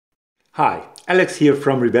Hi, Alex here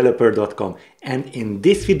from Reveloper.com, and in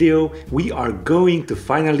this video we are going to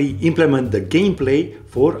finally implement the gameplay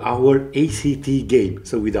for our ACT game.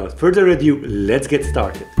 So without further ado, let's get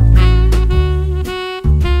started.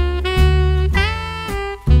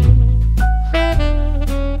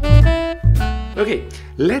 Okay,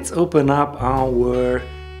 let's open up our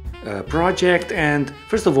project, and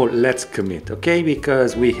first of all let's commit, okay,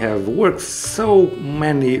 because we have worked so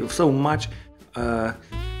much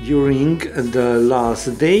during the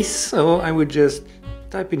last days. So I would just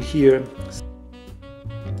type in here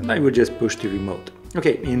and I would just push the remote.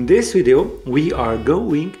 Okay, in this video we are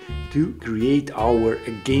going to create our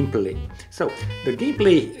gameplay. So the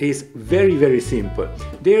gameplay is very simple.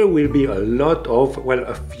 There will be a lot of,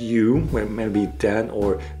 a few, maybe 10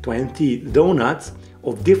 or 20 donuts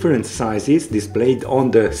of different sizes displayed on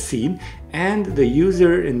the scene, and the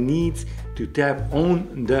user needs to tap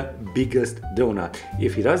on the biggest donut.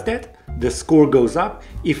 If he does that, the score goes up.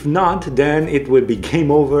 If not, then it will be game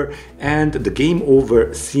over, and the game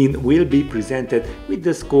over scene will be presented with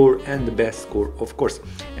the score and the best score, of course.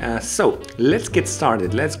 So let's get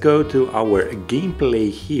started. Let's go to our gameplay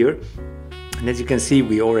here. And as you can see,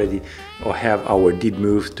 we already have our did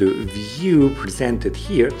move to view presented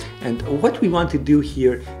here. And what we want to do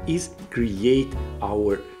here is create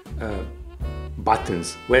our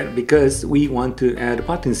buttons. Well, because we want to add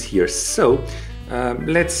buttons here. So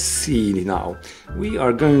let's see now. We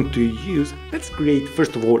are going to use, let's create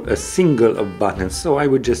first of all a single button. So I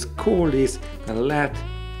would just call this let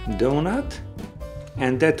donut,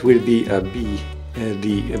 and that will be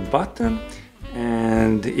the button,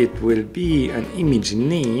 and it will be an image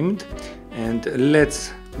named, and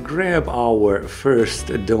let's grab our first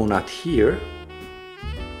donut here,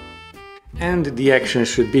 and the action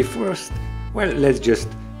should be first. Well, let's just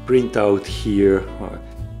print out here,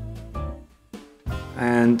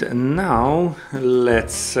 and now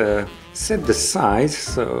let's set the size.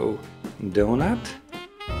 So donut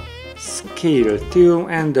scale 2,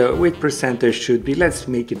 and the weight percentage should be, let's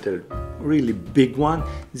make it a really big one,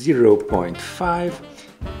 0.5,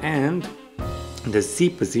 and the Z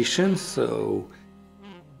position, so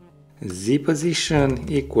Z position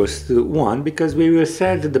equals to 1, because we will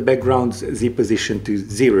set the background's Z position to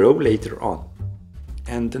 0 later on.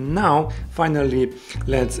 And now finally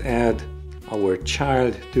let's add our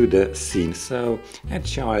child to the scene, so add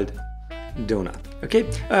child donut. Okay,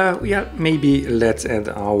 yeah, maybe let's add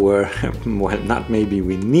our well, not maybe,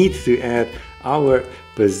 we need to add our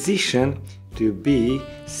position to be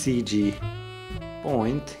CG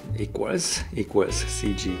point equals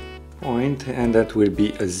CG point, and that will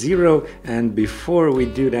be a 0. And before we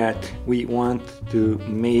do that, we want to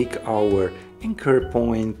make our anchor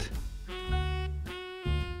point.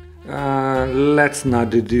 Let's not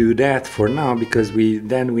do that for now, because we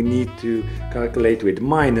need to calculate with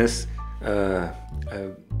minus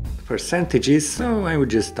percentages. So I would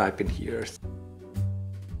just type in here.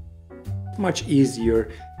 Much easier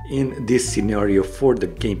in this scenario for the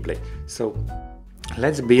gameplay. So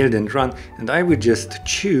let's build and run, and I would just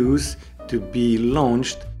choose to be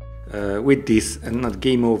launched with this and not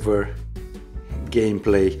game over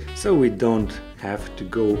gameplay, so we don't have to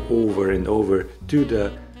go over and over to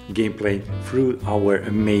the gameplay through our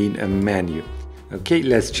main menu. Okay,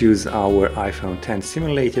 let's choose our iPhone X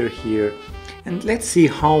simulator here, and let's see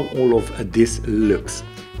how all of this looks.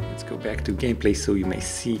 Let's go back to gameplay so you may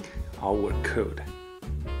see our code.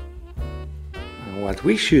 And what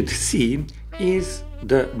we should see is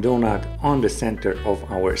the donut on the center of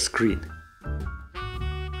our screen.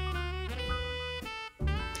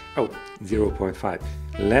 Oh, 0.5.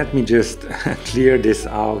 Let me just clear this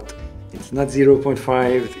out. It's not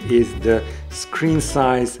 0.5, it's the screen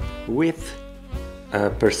size with a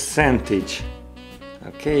percentage.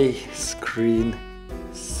 Okay, screen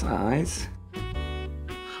size,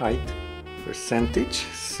 height, percentage.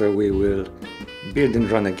 So we will build and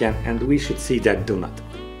run again, and we should see that donut.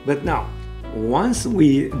 But now, once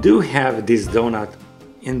we do have this donut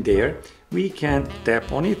in there, we can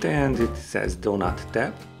tap on it and it says donut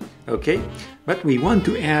tap. Okay, but we want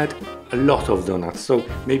to add a lot of donuts, so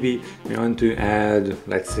maybe we want to add,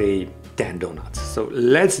 let's say, 10 donuts. So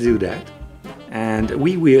let's do that, and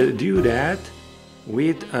we will do that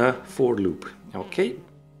with a for loop. Okay,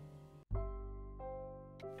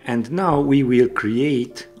 and now we will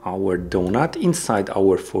create our donut inside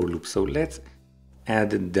our for loop. So let's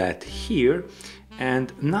add that here,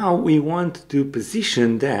 and now we want to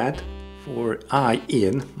position that for I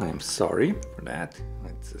in. I'm sorry for that.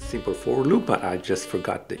 It's a simple for loop, but I just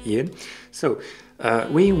forgot the in. So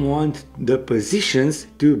we want the positions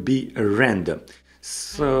to be random.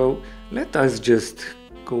 So let us just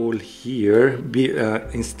call here,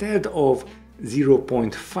 instead of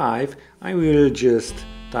 0.5, I will just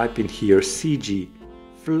type in here CG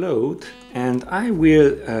float, and I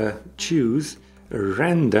will choose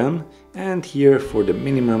random, and here for the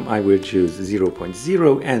minimum I will choose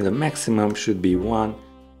 0.0 and the maximum should be 1.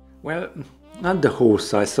 Well, not the whole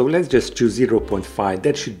size, so let's just choose 0.5.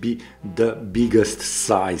 That should be the biggest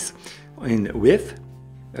size in width.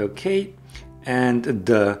 Okay, and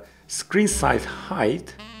the screen size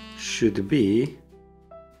height should be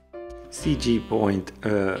CG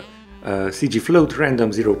float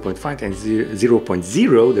random 0.5 and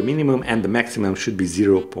 0.0, the minimum, and the maximum should be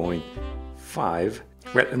 0.5.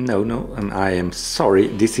 Well, no, I am sorry,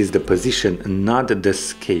 this is the position, not the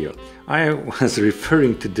scale. I was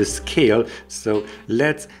referring to the scale, so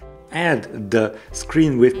let's add the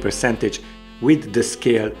screen width percentage with the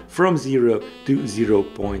scale from 0 to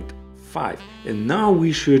 0.5. And now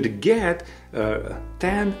we should get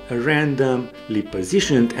 10 randomly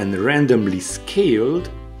positioned and randomly scaled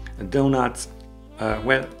donuts,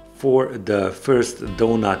 well, for the first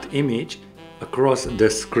donut image across the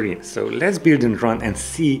screen. So let's build and run and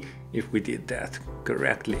see if we did that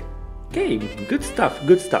correctly. Okay, good stuff,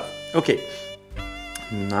 good stuff. Okay,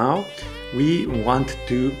 now we want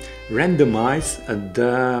to randomize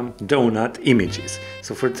the donut images.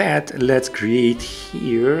 So for that, let's create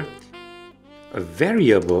here a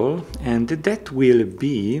variable, and that will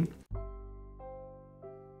be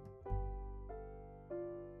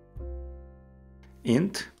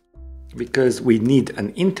int, because we need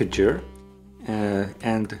an integer,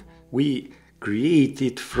 and we create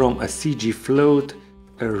it from a CG float,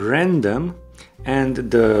 a random, and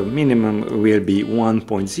the minimum will be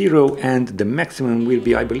 1.0 and the maximum will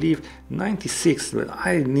be, I believe, 96, but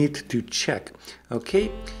I need to check. Okay,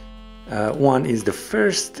 1 is the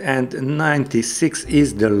first and 96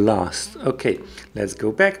 is the last. Okay, let's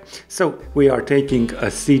go back. So we are taking a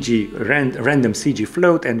random CG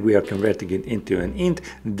float and we are converting it into an int.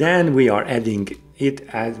 Then we are adding it,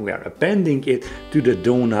 as we are appending it to the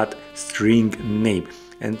donut string name.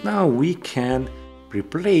 And now we can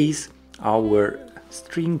replace our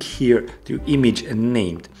string here to image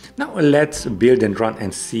named. Now let's build and run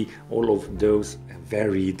and see all of those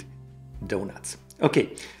varied donuts.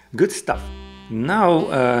 Okay, good stuff. Now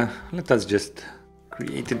let us just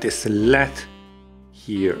create this let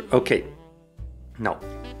here. Okay, now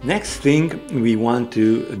next thing we want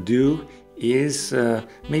to do is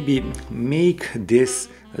maybe make this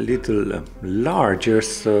a little larger,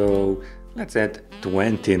 so let's add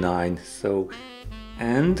 29. So,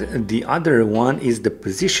 and the other one is the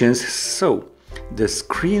positions, so the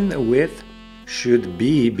screen width should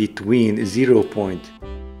be between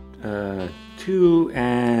 0.2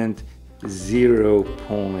 and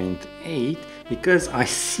 0.8, because I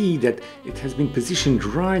see that it has been positioned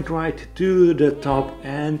right to the top,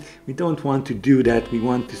 and we don't want to do that. We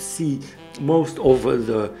want to see most of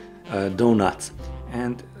the donuts,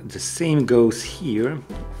 and the same goes here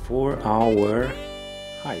for our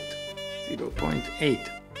height, 0.8.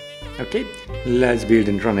 Okay, let's build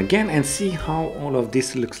and run again and see how all of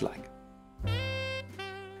this looks like.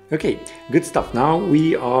 Okay, good stuff. Now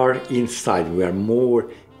we are inside, we are more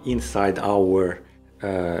inside our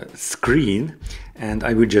screen, and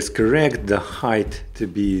I will just correct the height to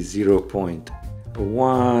be 0.1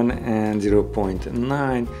 and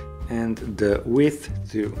 0.9, and the width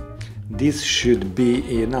to this should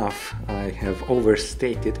be enough. I have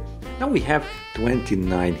overstated. Now we have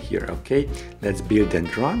 29 here. Okay, let's build and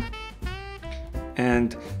run,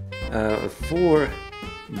 and for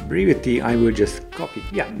brevity I will just copy.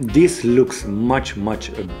 Yeah, this looks much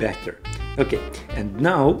better. Okay, and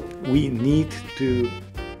now we need to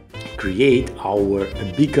create our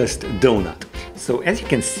biggest donut. So as you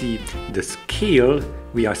can see, the scale,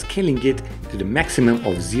 we are scaling it to the maximum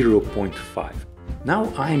of 0.5.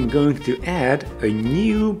 Now I'm going to add a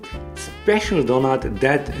new special donut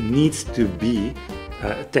that needs to be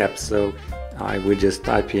tabbed. So I will just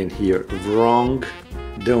type in here wrong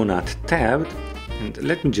donut tabbed, and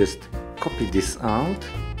let me just copy this out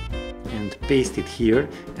and paste it here,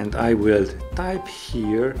 and I will type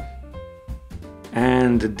here,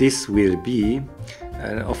 and this will be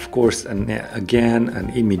of course again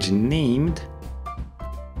an image named.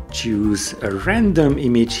 Choose a random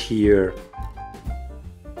image here,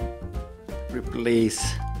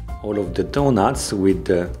 replace all of the donuts with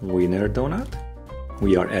the winner donut.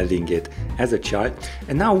 We are adding it as a child,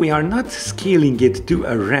 and now we are not scaling it to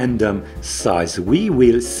a random size. We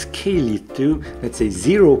will scale it to, let's say,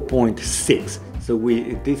 0.6. So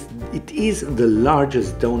it is the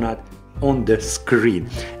largest donut on the screen,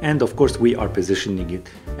 and of course we are positioning it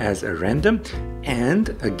as a random, and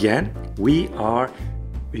again we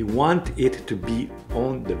want it to be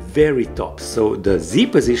on the very top, so the Z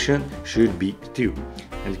position should be 2,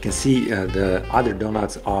 and you can see the other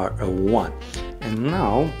donuts are 1. And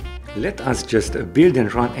now let us just build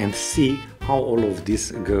and run and see how all of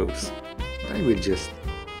this goes. I will just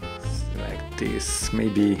select this,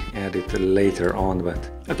 maybe add it later on, but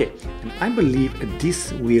okay. And I believe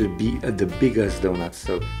this will be the biggest donut,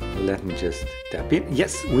 so let me just tap it.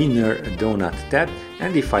 Yes, winner donut tap,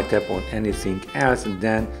 and if I tap on anything else,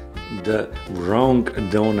 then the wrong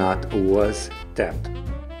donut was tapped.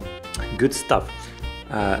 Good stuff.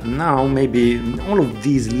 Now maybe all of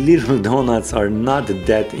these little donuts are not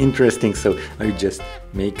that interesting, so I just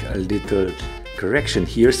make a little correction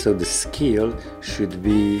here, so the scale should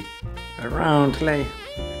be around, like,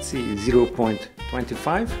 let's see,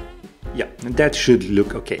 0.25. Yeah, that should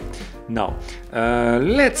look okay. Now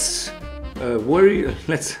let's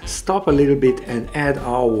stop a little bit and add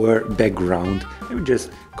our background. I will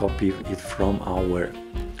just copy it from our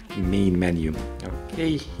main menu.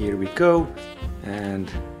 Okay, here we go, and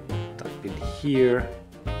type in here.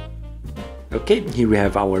 Okay, here we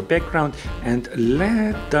have our background, and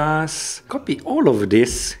let us copy all of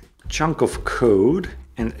this chunk of code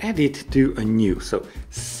and add it to a new. So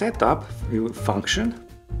setup function,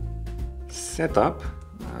 setup,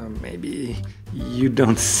 maybe you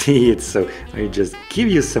don't see it, so I just give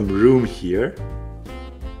you some room here,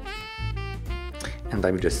 and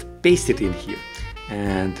I will just paste it in here.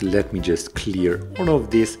 And let me just clear all of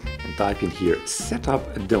this and type in here setup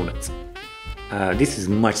donuts. This is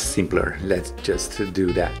much simpler. Let's just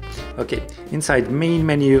do that. Okay, inside main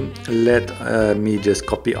menu, let me just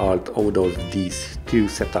copy out all of these 2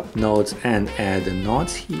 setup nodes and add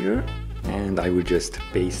nodes here, and I will just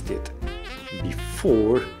paste it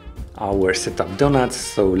before our setup donuts.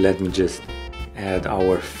 So let me just add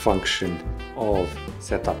our function of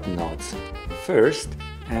setup nodes first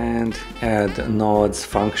and add nodes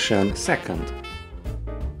function second.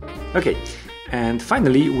 Okay, and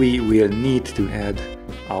finally we will need to add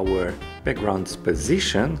our background's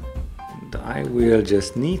position, and I will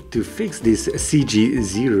just need to fix this CG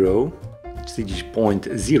point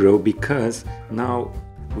 0, because now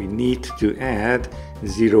we need to add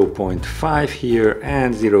 0.5 here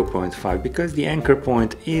and 0.5, because the anchor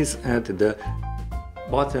point is at the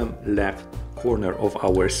bottom left corner of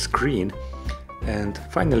our screen. And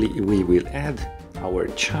finally we will add our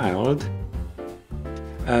child.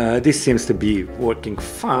 This seems to be working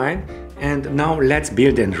fine, and now let's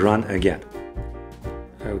build and run again.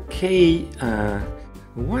 Okay,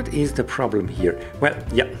 what is the problem here? Well,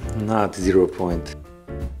 yeah, not 0.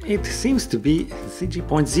 It seems to be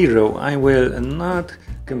CG.0. I will not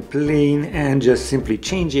complain and just simply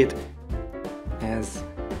change it as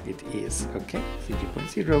it is. Okay,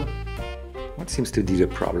 CG.0. What seems to be the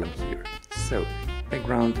problem here? So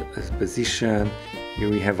background position, here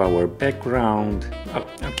we have our background. Oh,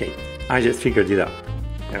 okay, I just figured it out.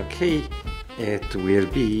 Okay, it will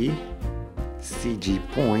be CG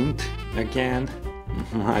point again,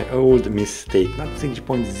 my old mistake, not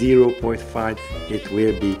CG.0.5, it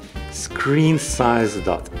will be screen size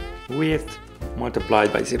dot width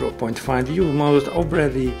multiplied by 0.5. You must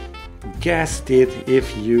already guessed it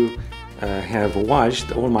if you have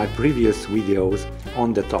watched all my previous videos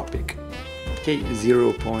on the topic. Okay,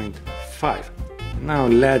 0.5. Now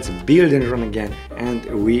let's build and run again, and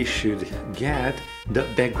we should get the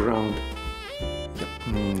background.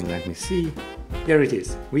 Let me see. There it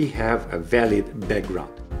is. We have a valid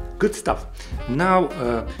background. Good stuff. Now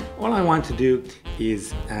all I want to do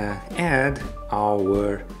is add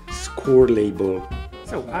our score label.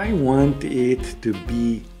 So I want it to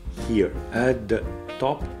be here at the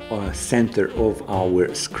top center of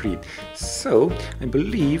our screen. So I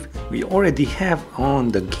believe we already have on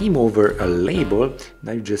the game over a label.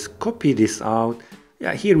 Now you just copy this out.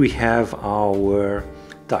 Yeah, here we have our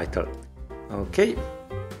title. Okay,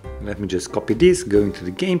 let me just copy this, go into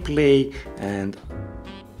the gameplay, and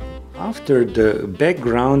after the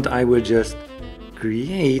background I will just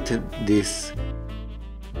create this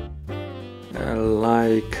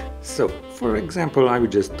like so. For example, I will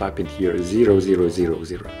just type in here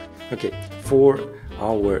 0000. Okay, for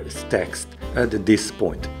our text at this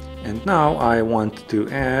point. And now I want to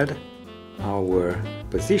add our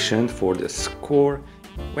position for the score.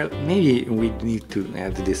 Well, maybe we need to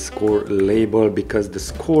add this score label, because the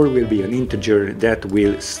score will be an integer that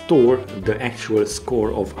will store the actual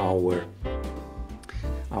score of our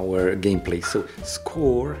gameplay. So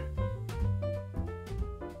score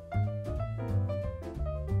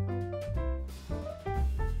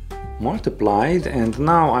multiplied, and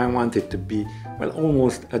now I want it to be well,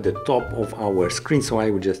 almost at the top of our screen. So I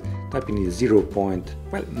would just type in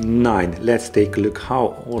 0.9. Let's take a look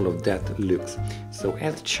how all of that looks. So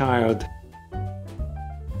add child.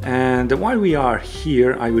 And while we are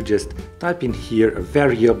here, I would just type in here a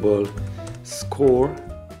variable score,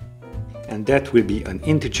 and that will be an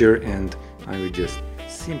integer, and I will just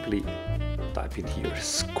simply type in here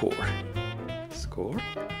score.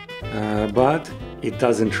 But it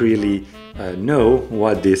doesn't really know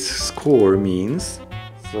what this score means,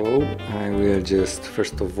 so I will just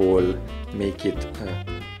first of all make it a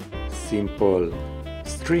simple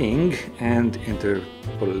string and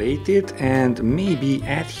interpolate it, and maybe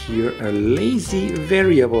add here a lazy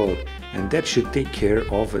variable, and that should take care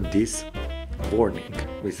of this warning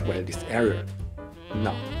with, well, this error.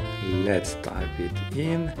 Now let's type it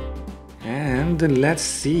in and let's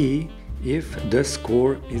see if the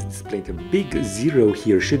score is displayed. A big 0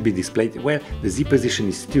 here should be displayed. Well, the Z position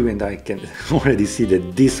is 2 and I can already see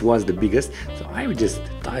that this was the biggest, so I will just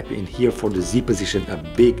type in here for the Z position a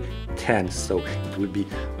big 10, so it will be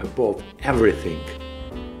above everything.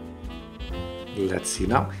 Let's see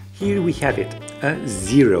now. Here we have it, a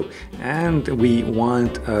 0, and we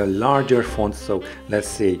want a larger font, so let's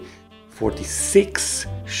say 46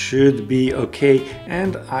 should be okay,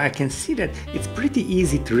 and I can see that it's pretty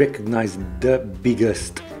easy to recognize the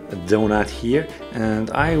biggest donut here,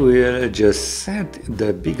 and I will just set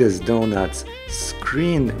the biggest donut's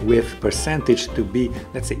screen width percentage to be,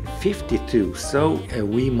 let's say, 52, so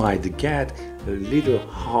we might get a little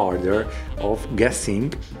harder of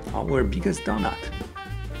guessing our biggest donut.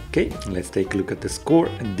 Okay, let's take a look at the score.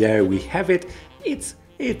 There we have it. It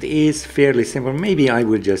is fairly simple. Maybe I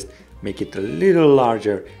will just make it a little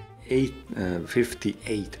larger,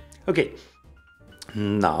 58. Okay,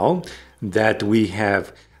 now that we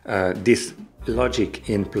have this logic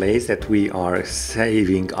in place, that we are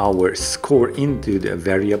saving our score into the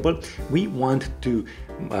variable, we want to,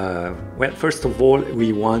 well, first of all,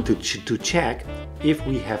 we want to check if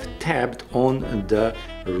we have tabbed on the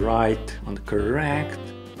correct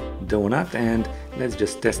donut, and let's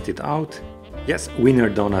just test it out. Yes, winner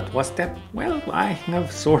donut was tapped. Well, I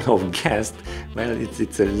have sort of guessed. Well,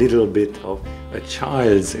 it's a little bit of a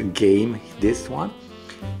child's game, this one.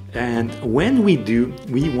 And when we do,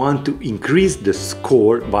 we want to increase the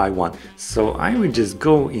score by 1. So I will just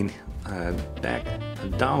go in back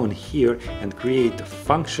down here and create a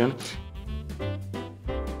function.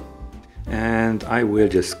 And I will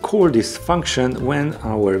just call this function when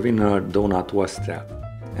our winner donut was tapped.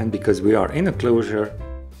 And because we are in a closure,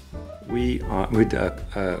 we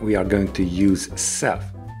are going to use self.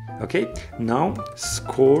 Okay, now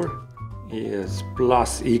score is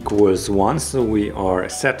plus equals 1, so we are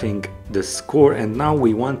setting the score, and now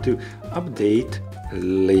we want to update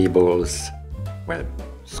labels. Well,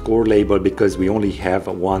 score label, because we only have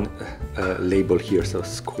one label here, so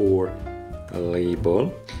score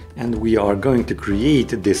label, and we are going to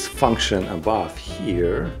create this function above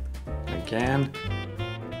here. Again,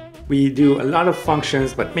 we do a lot of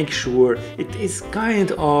functions, but make sure it is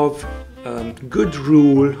kind of good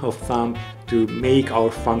rule of thumb to make our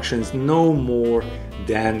functions no more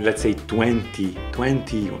than, let's say,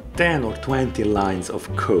 20 or 10 or 20 lines of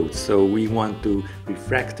code. So we want to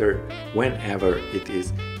refactor whenever it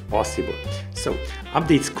is possible. So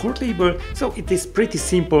update score label. So it is pretty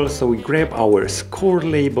simple. So we grab our score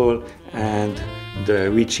label and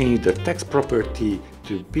we change the text property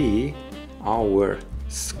to be our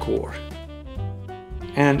score,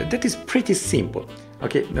 and that is pretty simple.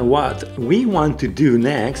 Okay, now what we want to do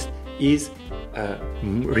next is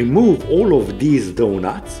remove all of these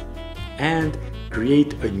donuts and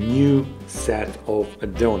create a new set of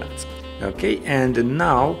donuts. Okay, and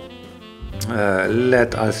now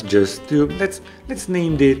let us just do, let's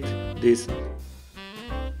name it this,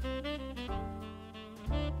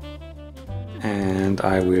 and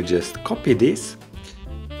I will just copy this.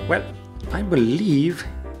 Well, I believe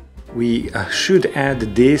we should add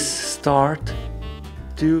this start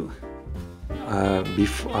to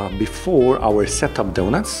before our setup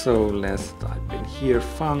donuts. So let's type in here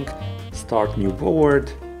func start new board,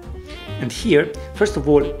 and here first of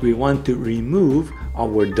all we want to remove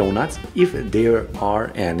our donuts if there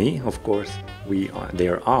are any. Of course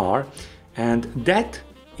there are, and that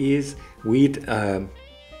is with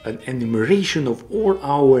an enumeration of all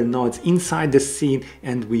our nodes inside the scene,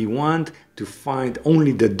 and we want to find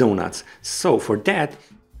only the donuts. So for that,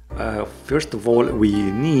 first of all, we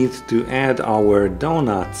need to add our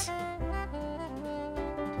donuts,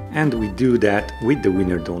 and we do that with the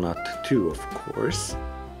winner donut too, of course.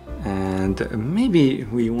 And maybe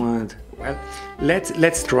we want, well,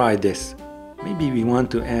 let's try this. Maybe we want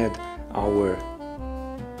to add our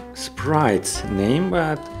Sprite's name,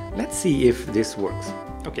 but let's see if this works.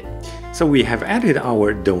 Okay, so we have added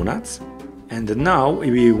our donuts, and now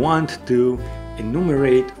we want to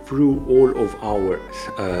enumerate through all of our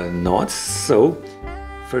nodes. So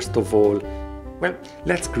first of all, well,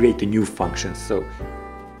 let's create a new function. So,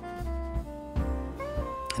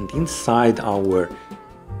 and inside our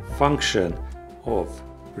function of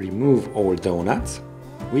remove all donuts,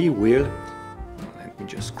 we will, let me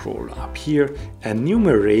just scroll up here,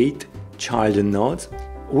 enumerate child nodes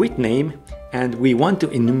with name, and we want to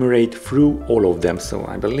enumerate through all of them. So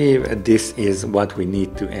I believe this is what we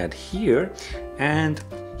need to add here. And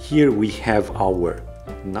here we have our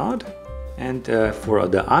node. And for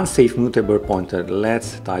the unsafe mutable pointer,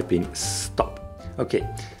 let's type in stop. Okay,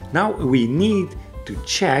 now we need to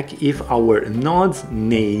check if our node's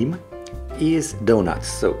name is donuts.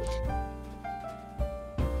 So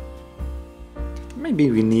maybe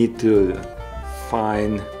we need to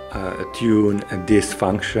fine tune this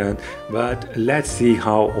function, but let's see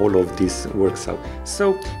how all of this works out.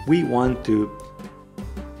 So we want to,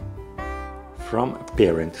 from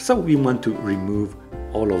parent, so we want to remove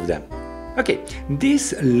all of them. Okay,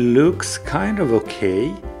 this looks kind of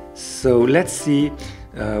okay. So let's see,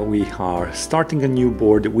 we are starting a new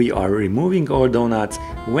board, we are removing all donuts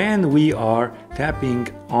when we are tapping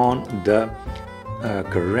on the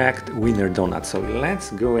correct winner donut. So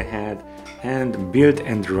let's go ahead and build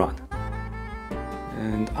and run.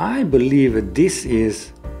 And I believe this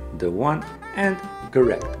is the one, and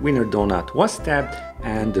correct, winner donut was tapped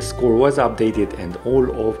and the score was updated and all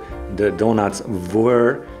of the donuts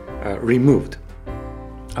were removed.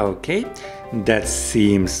 Okay, that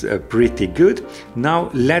seems pretty good. Now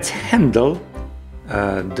let's handle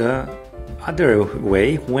the other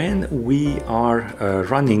way when we are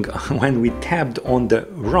running, when we tapped on the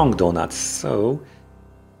wrong donuts. So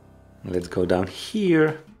let's go down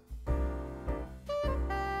here.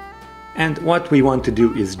 And what we want to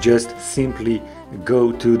do is just simply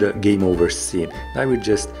go to the game over scene. I will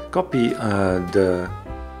just copy the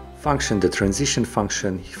function, the transition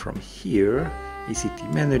function from here, ACT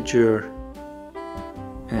manager,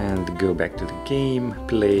 and go back to the game,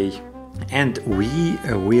 play, and we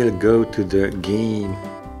will go to the game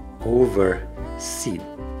over scene.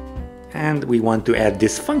 And we want to add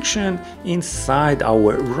this function inside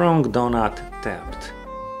our wrong donut tapped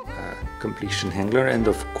completion handler, and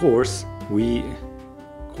of course we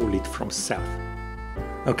call it from self.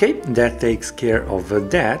 Okay, that takes care of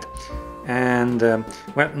that. And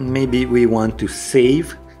well, maybe we want to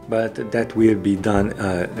save, but that will be done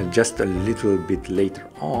just a little bit later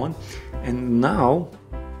on. And now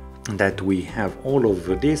that we have all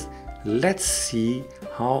of this, let's see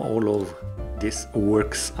how all of this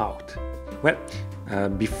works out. Well,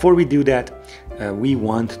 before we do that, we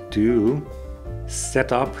want to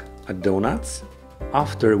set up a donuts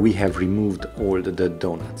after we have removed all the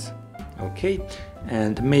donuts. Okay,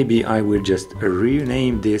 and maybe I will just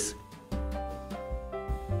rename this.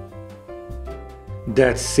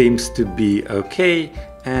 That seems to be okay.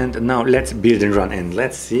 And now let's build and run, and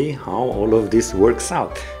let's see how all of this works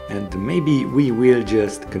out. And maybe we will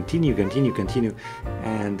just continue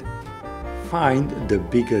and find the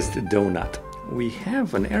biggest donut. We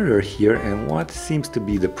have an error here, and what seems to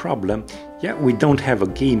be the problem? Yeah, we don't have a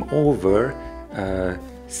game over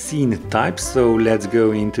scene type. So let's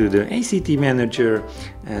go into the ACT manager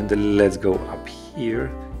and let's go up here.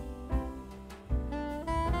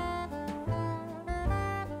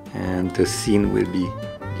 And the scene will be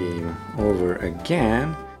game over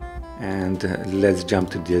again. And let's jump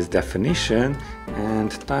to this definition and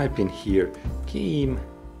type in here game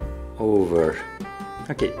over.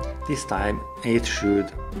 Okay, this time it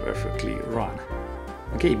should perfectly run.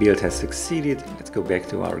 Okay, build has succeeded. Let's go back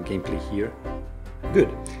to our gameplay here. Good.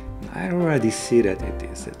 I already see that it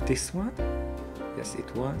is this one. Yes,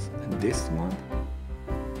 it was. And this one.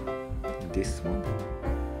 This one.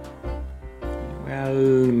 Well,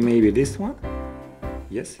 maybe this one.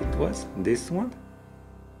 Yes, it was. This one.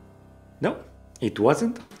 No, it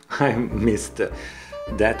wasn't. I missed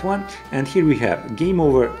that one. And here we have game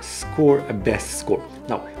over, score, best score.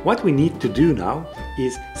 Now, what we need to do now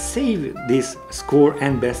is save this score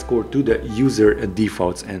and best score to the user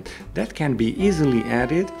defaults, and that can be easily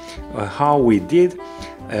added how we did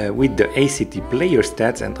with the ACT player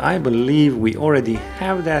stats, and I believe we already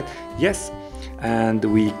have that. Yes. And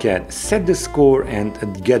we can set the score and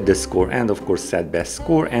get the score, and of course set best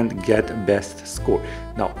score and get best score.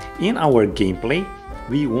 Now in our gameplay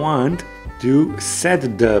we want to set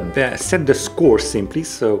the score simply.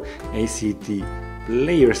 So ACT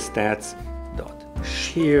player stats dot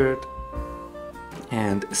shared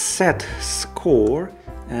and set score,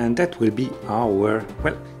 and that will be our,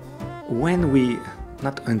 well, when we,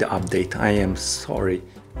 not on the update, I am sorry,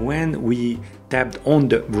 when we tapped on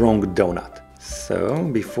the wrong donut. So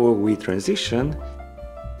before we transition,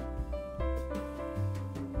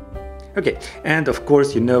 okay, and of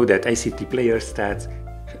course you know that ICT player stats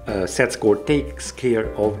set score takes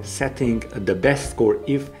care of setting the best score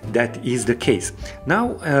if that is the case.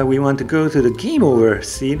 Now we want to go to the game over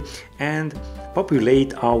scene and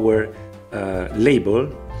populate our label,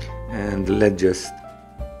 and let's just,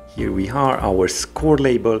 here we are, our score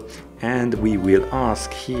label, and we will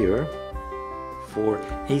ask here for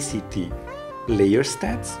ACT player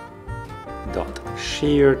stats dot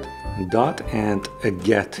shared dot and a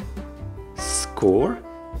get score,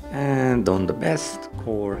 and on the best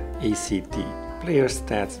score ACT player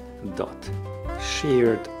stats dot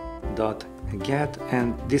shared dot get,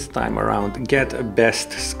 and this time around get a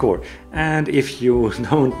best score. And if you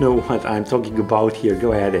don't know what I'm talking about here,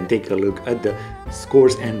 go ahead and take a look at the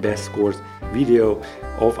scores and best scores video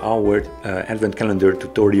of our advent calendar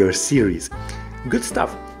tutorial series. Good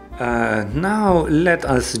stuff. Now let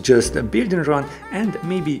us just build and run and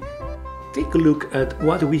maybe take a look at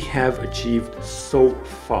what we have achieved so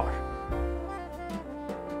far.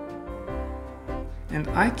 And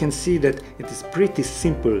I can see that it is pretty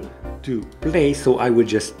simple to play, so I will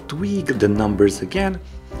just tweak the numbers again.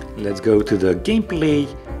 Let's go to the gameplay,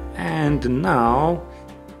 and now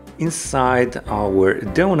inside our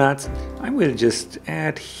donuts I will just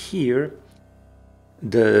add here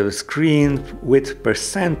the screen width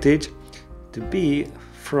percentage to be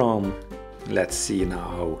from, let's see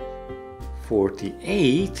now,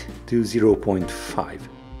 48 to 0.5.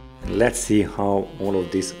 Let's see how all of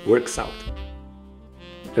this works out.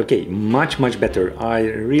 Okay, much better. I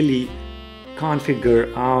really can't figure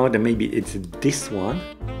out, maybe it's this one.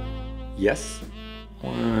 Yes.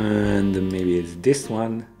 And maybe it's this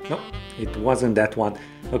one. No, it wasn't that one.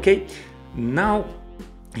 Okay, now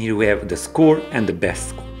here we have the score and the best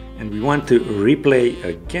score. And we want to replay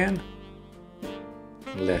again.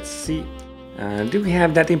 Let's see. Do we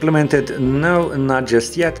have that implemented? No, not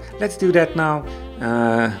just yet. Let's do that now.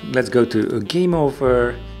 Let's go to game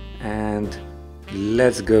over and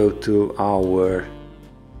let's go to our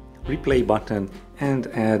replay button and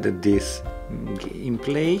add this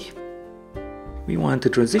gameplay. We want to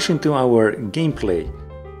transition to our gameplay.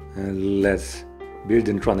 Let's build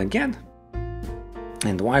and run again.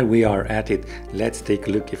 And while we are at it, let's take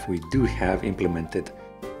a look if we do have implemented.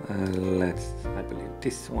 I believe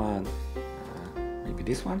this one, maybe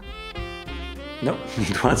this one. No,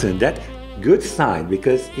 it wasn't that. Good sign,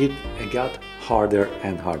 because it got harder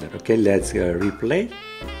and harder. Okay, let's replay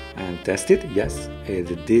and test it. Yes,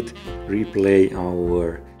 it did replay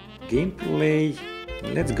our gameplay.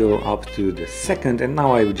 Let's go up to the second, and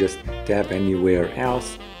now I will just tap anywhere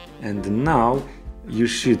else, and now you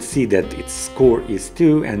should see that its score is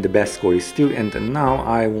 2 and the best score is 2, and now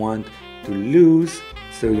I want to lose,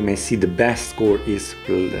 so you may see the best score is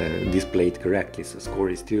displayed correctly, so score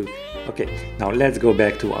is 2. Okay, now let's go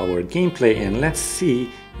back to our gameplay and let's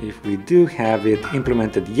see if we do have it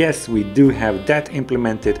implemented. Yes, we do have that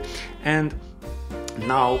implemented, and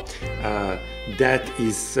now that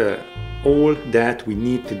is all that we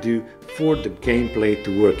need to do for the gameplay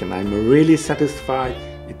to work, and I'm really satisfied.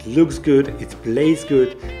 It looks good, it plays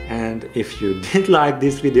good, and if you did like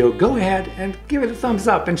this video, go ahead and give it a thumbs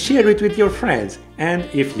up and share it with your friends. And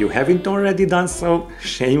if you haven't already done so,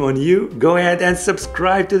 shame on you. Go ahead and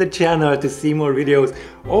subscribe to the channel to see more videos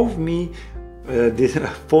of me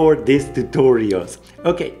for these tutorials.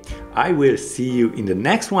 Okay, I will see you in the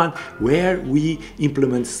next one where we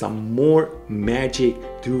implement some more magic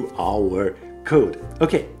to our code.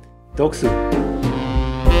 Okay, talk soon.